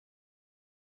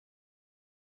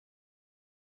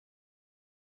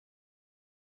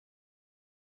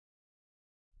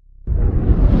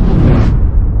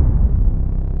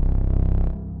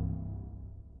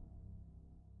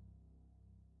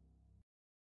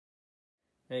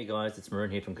Hey guys, it's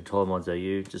Maroon here from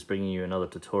ControllerMods.au, just bringing you another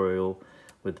tutorial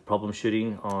with problem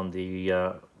shooting on the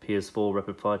PS4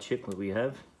 rapid fire chip that we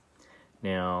have.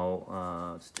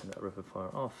 Now, let's turn that rapid fire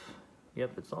off.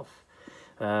 Yep, it's off.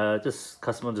 Just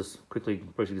quickly,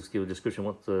 briefly just give a description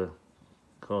what the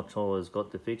controller's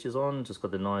got the features on. Just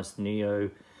got the nice Neo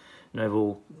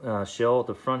Novel shell at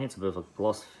the front. It's a bit of a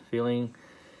gloss feeling.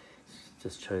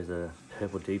 Just chose the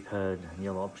purple D-pad and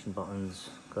yellow option buttons.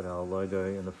 Got our logo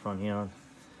in the front here.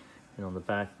 And on the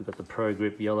back, we've got the Pro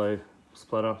Grip yellow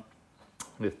splatter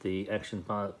with the Action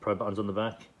Pro buttons on the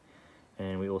back.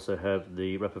 And we also have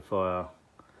the rapid fire,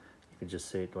 you can just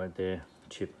see it right there,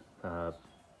 chip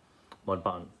mod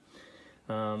button.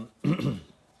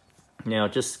 Now,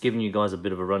 just giving you guys a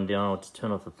bit of a rundown. I'll just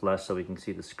turn off the flash so we can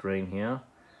see the screen here.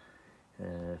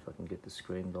 If I can get the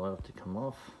screen light to come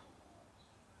off.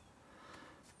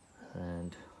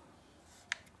 And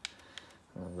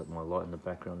I've got my light in the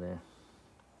background there.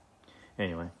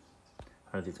 Anyway,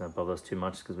 I don't think it's going to bother us too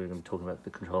much because we're going to be talking about the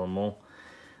controller more.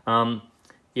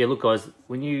 Yeah, look guys,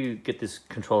 when you get this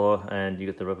controller and you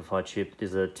get the rapid fire chip,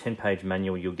 there's a 10-page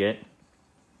manual you'll get.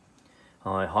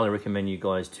 I highly recommend you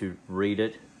guys to read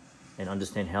it and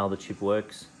understand how the chip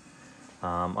works.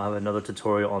 I have another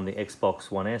tutorial on the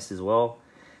Xbox One S as well,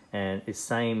 and it's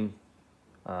same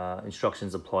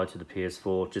instructions apply to the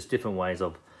PS4, just different ways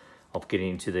of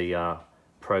getting into the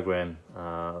program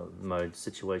mode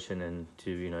situation and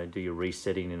to do your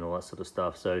resetting and all that sort of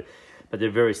stuff. So, but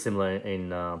they're very similar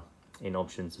in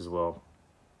options as well.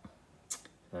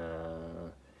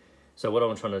 So what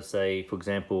I'm trying to say, for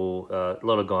example, a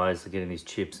lot of guys are getting these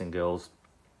chips and girls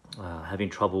having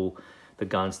trouble. The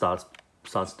gun starts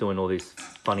doing all these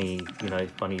funny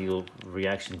little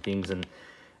reaction things, and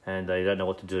they don't know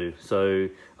what to do. So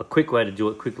a quick way to do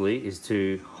it quickly is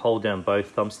to hold down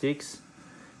both thumbsticks.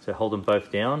 So hold them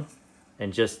both down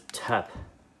and just tap.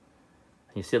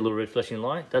 And you see that little red flashing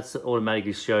light? That's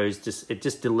automatically shows, it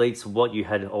just deletes what you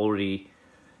had already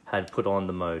put on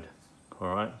the mode.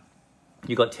 All right.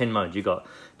 You got 10 modes. You got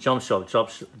jump shot,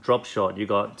 drop shot. You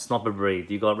got sniper breathe.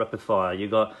 You got rapid fire. You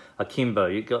got akimbo.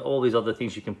 You got all these other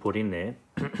things you can put in there.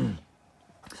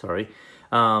 Sorry.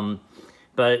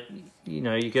 But you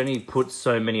can only put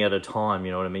so many at a time. You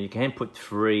know what I mean? You can put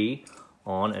 3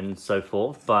 on and so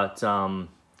forth, but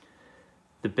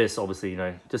the best, obviously,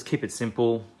 just keep it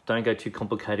simple. Don't go too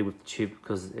complicated with the chip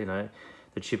because the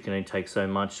chip can only take so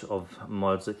much of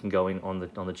modes that can go in on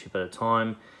the chip at a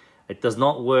time. It does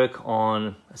not work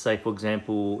on, say, for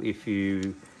example, if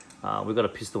you we've got a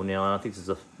pistol now, and I think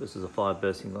this is a fire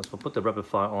bursting. So I'll put the rapid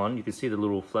fire on. You can see the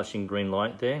little flashing green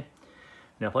light there.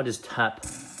 Now, if I just tap,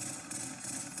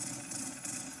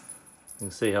 you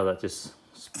can see how that just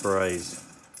sprays.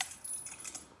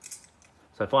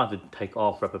 So if I have to take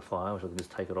off rapid fire, which I can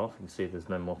just take it off, you can see there's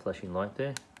no more flashing light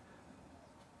there.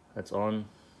 That's on.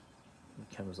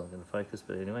 The camera's not going to focus,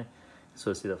 but anyway, you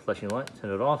sort of see that flashing light.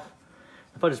 Turn it off.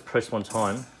 If I just press one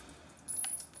time,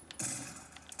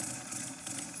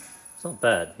 it's not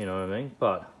bad, you know what I mean?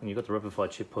 But when you've got the rapid fire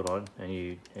chip put on and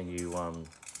you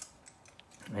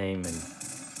aim, and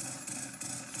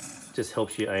just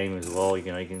helps you aim as well. You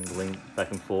can link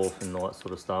back and forth and all that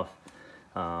sort of stuff.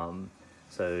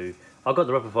 So I've got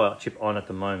the rapid fire chip on at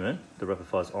the moment. The rapid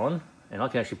fire's on, and I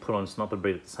can actually put on sniper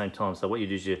breathe at the same time. So what you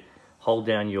do is you hold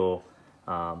down your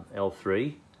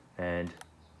L3 and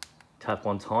tap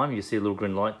one time. You see a little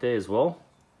green light there as well.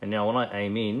 And now when I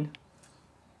aim in,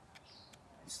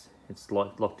 it's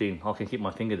locked in. I can keep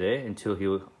my finger there until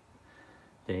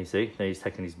then he's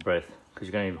taking his breath, because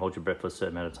you can't even hold your breath for a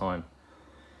certain amount of time.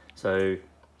 So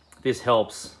this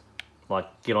helps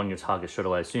get on your target straight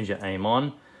away. As soon as you aim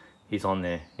on, he's on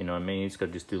there, you know what I mean? He's got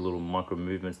to just do little micro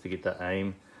movements to get that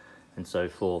aim and so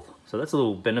forth. So that's a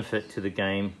little benefit to the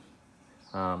game.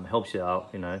 Helps you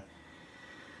out,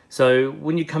 So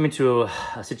when you come into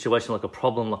a situation like a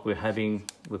problem like we're having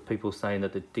with people saying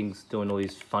that the thing's doing all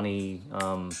these funny,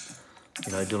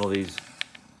 doing all these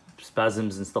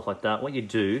spasms and stuff like that, what you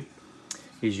do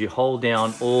is you hold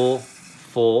down all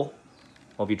 4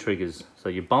 of your triggers. So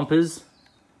your bumpers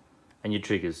and your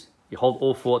triggers. You hold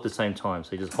all 4 at the same time.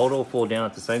 So you just hold all 4 down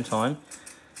at the same time,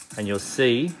 and you'll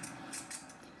see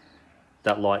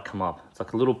that light come up. It's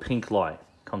like a little pink light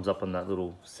comes up on that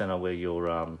little center where your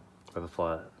rapid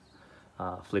fire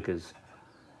flickers.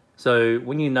 So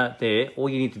when you're not there, all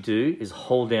you need to do is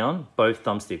hold down both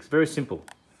thumbsticks. Very simple.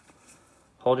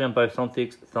 Hold down both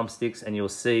thumbsticks, and you'll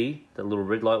see that little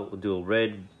red light will do a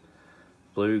red,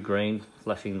 blue, green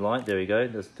flashing light. There we go.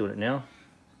 Let's do it now.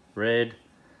 Red,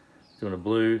 doing a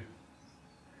blue,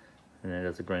 and then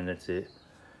there's a green. That's it.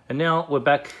 And now we're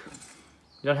back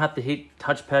You don't have to hit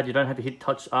touchpad, you don't have to hit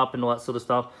touch up and all that sort of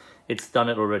stuff. It's done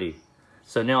it already.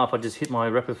 So now if I just hit my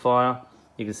rapid fire,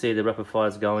 you can see the rapid fire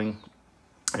is going,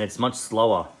 and it's much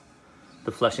slower.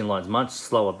 The flashing light's much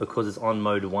slower because it's on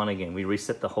mode 1 again. We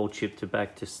reset the whole chip to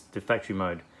back to factory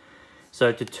mode.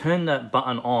 So to turn that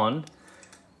button on,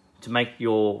 to make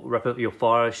your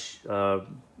fire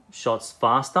shots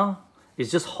faster,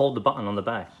 is just hold the button on the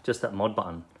back, just that mod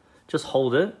button. Just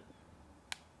hold it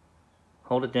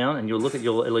down, and you'll look at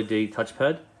your LED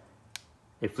touchpad.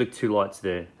 It flicked 2 lights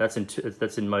there. That's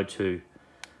in mode 2.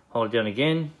 Hold it down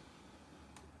again.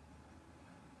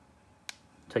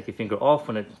 Take your finger off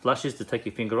when it flashes. To take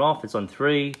your finger off, it's on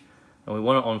 3, and we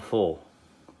want it on 4.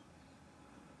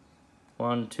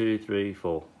 1, 2, 3,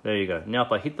 4. There you go. Now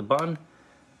if I hit the button,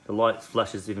 the light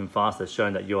flashes even faster,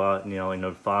 showing that you are in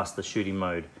a faster shooting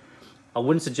mode. I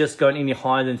wouldn't suggest going any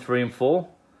higher than 3 and 4.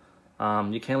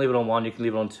 You can leave it on 1, you can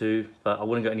leave it on 2, but I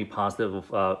wouldn't go any past level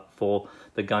 4.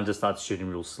 The gun just starts shooting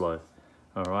real slow.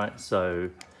 All right, so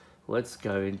let's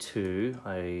go into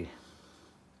a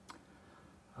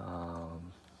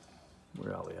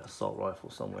where are we? Assault rifle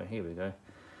somewhere. Here we go.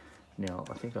 Now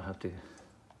I think I have to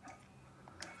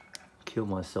kill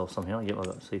myself somehow. Yep, I've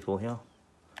got C4 here.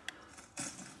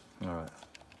 All right.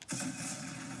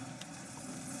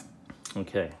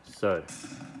 Okay, so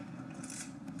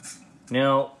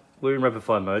now we're in rapid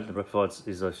fire mode. The rapid fire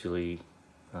is actually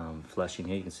flashing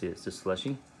here. You can see it's just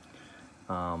flashing.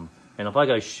 And if I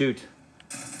go shoot,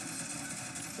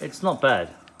 it's not bad.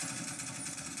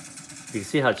 You can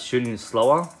see how it's shooting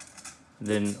slower.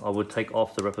 Then I would take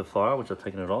off the rapid fire, which I've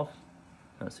taken it off.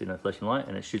 I don't see no flashing light,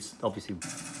 and it shoots obviously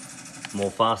more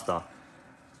faster.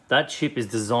 That chip is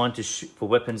designed to shoot for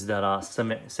weapons that are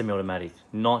semi-automatic,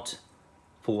 not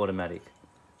full automatic.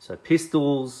 So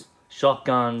pistols,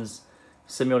 shotguns,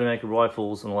 semi-automatic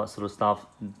rifles, and all that sort of stuff.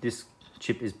 This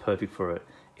chip is perfect for it.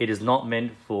 It is not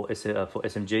meant for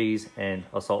SMGs and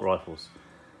assault rifles.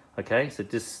 Okay, so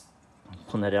just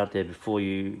putting that out there before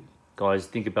you guys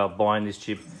think about buying this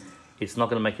chip. It's not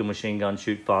going to make your machine gun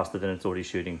shoot faster than it's already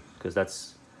shooting, because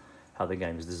that's how the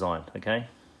game is designed. Okay,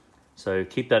 so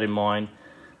keep that in mind.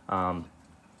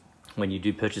 When you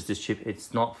do purchase this chip,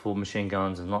 it's not for machine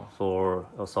guns and not for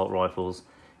assault rifles.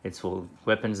 It's for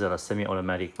weapons that are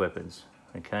semi-automatic weapons.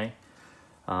 Okay,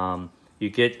 you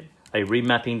get a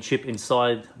remapping chip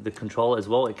inside the controller as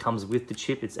well. It comes with the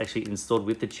chip. It's actually installed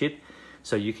with the chip,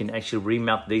 so you can actually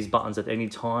remap these buttons at any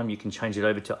time. You can change it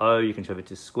over to O, you can change it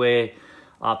to square,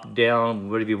 up, down,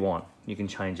 whatever you want. You can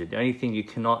change it. The only thing you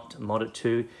cannot mod it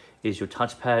to is your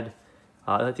touchpad.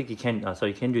 I don't think you can, so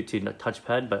you can do it to the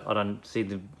touchpad, but I don't see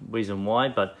the reason why.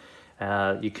 But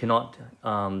you cannot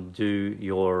do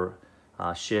your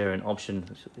share and option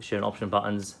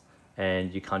buttons,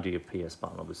 and you can't do your PS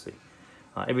button, obviously.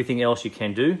 Everything else you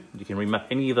can do. You can remap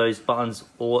any of those buttons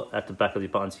or at the back of the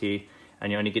buttons here,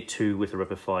 and you only get 2 with the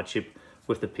rapid fire chip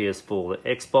with the PS4. The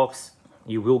Xbox,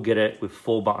 you will get it with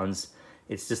 4 buttons.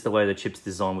 It's just the way the chip's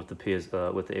designed with the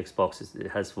Xbox.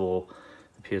 It has 4.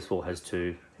 The PS4 has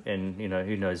 2, and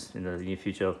who knows, in the near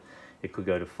future it could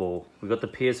go to 4. We've got the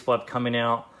PS5 coming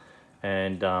out,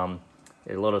 and a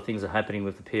lot of things are happening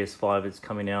with the PS5. It's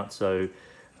coming out, so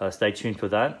stay tuned for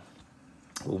that.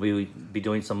 We'll be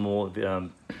doing some more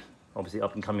obviously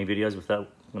up and coming videos with that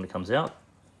when it comes out.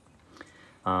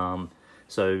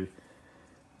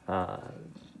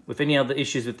 With any other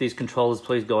issues with these controllers,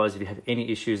 please guys, if you have any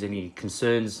issues, any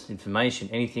concerns, information,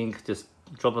 anything, just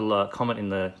drop a comment in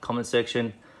the comment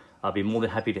section. I'll be more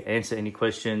than happy to answer any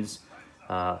questions.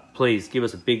 Please give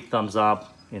us a big thumbs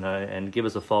up, and give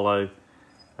us a follow,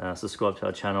 subscribe to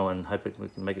our channel, and hope we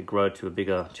can make it grow to a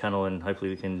bigger channel, and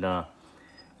hopefully we can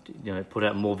put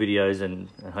out more videos, and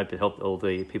hope to help all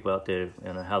the people out there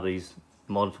how these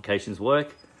modifications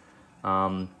work.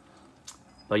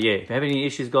 But yeah, if you have any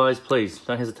issues, guys, please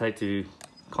don't hesitate to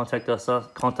contact us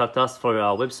for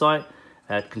our website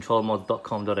at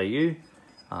controllermods.com.au.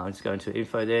 Just go into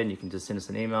info there, and you can just send us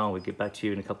an email. We'll get back to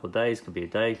you in a couple of days. Could be a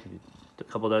day, could be a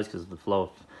couple of days because of the flow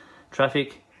of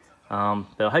traffic. But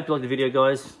I hope you like the video,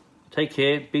 guys. Take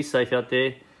care, be safe out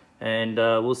there, and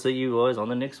we'll see you guys on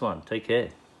the next one. Take care.